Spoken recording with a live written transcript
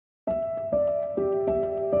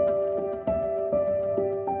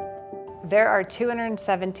There are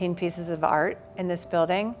 217 pieces of art in this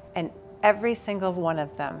building, and every single one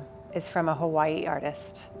of them is from a Hawaii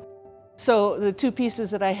artist. So the two pieces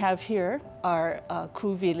that I have here are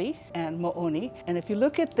kuvili and mo'oni, and if you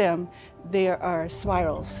look at them, there are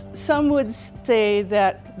spirals. Some would say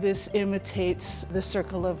that this imitates the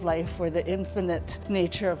circle of life or the infinite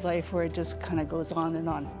nature of life where it just kind of goes on and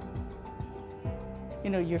on. You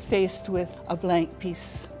know, you're faced with a blank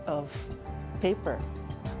piece of paper.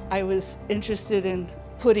 I was interested in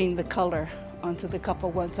putting the color onto the kapa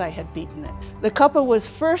once I had beaten it. The kapa was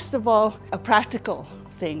first of all a practical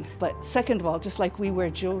thing, but second of all, just like we wear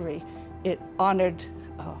jewelry, it honored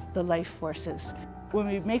the life forces. When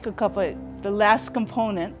we make a kapa, the last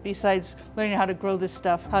component, besides learning how to grow this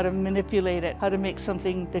stuff, how to manipulate it, how to make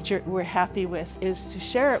something that we're happy with, is to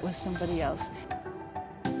share it with somebody else.